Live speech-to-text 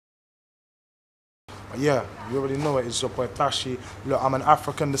Yeah, you already know it. It's your boy Bashy. Look, I'm an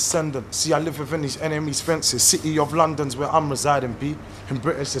African descendant. See, I live within these enemies' fences. City of London's where I'm residing, B. In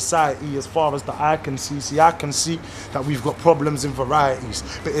British society, as far as the eye can see. See, I can see that we've got problems in varieties.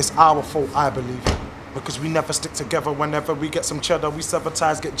 But it's our fault, I believe. Because we never stick together. Whenever we get some cheddar, we sever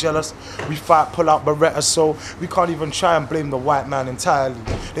ties, get jealous. We fight, pull out Beretta, so we can't even try and blame the white man entirely.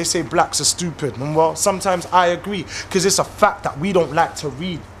 They say blacks are stupid, and well, sometimes I agree. Because it's a fact that we don't like to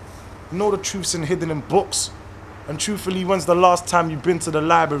read. You know the truth's hidden in books. And truthfully, when's the last time you've been to the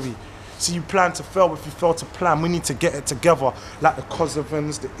library? See, you plan to fail if you fail to plan. We need to get it together, like the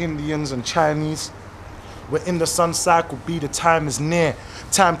Kosovans, the Indians and Chinese. We're in the sun cycle, B, the time is near.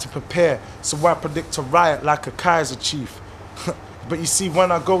 Time to prepare, so I predict a riot like a Kaiser chief. But you see,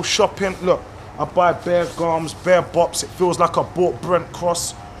 when I go shopping, look, I buy bare garms, bare bops. It feels like I bought Brent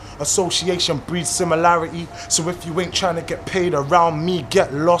Cross. Association breeds similarity, so if you ain't trying to get paid around me,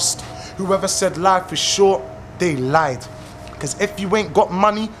 get lost. Whoever said life is short, they lied. Cause if you ain't got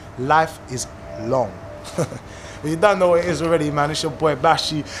money, life is long. But you don't know what it is already, man. It's your boy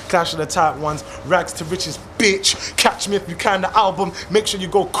Bashy, Clash of the Type Ones, Rags to Riches, bitch. Catch Me If You Can, the album. Make sure you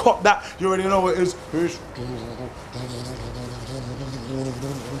go cop that. You already know what it is.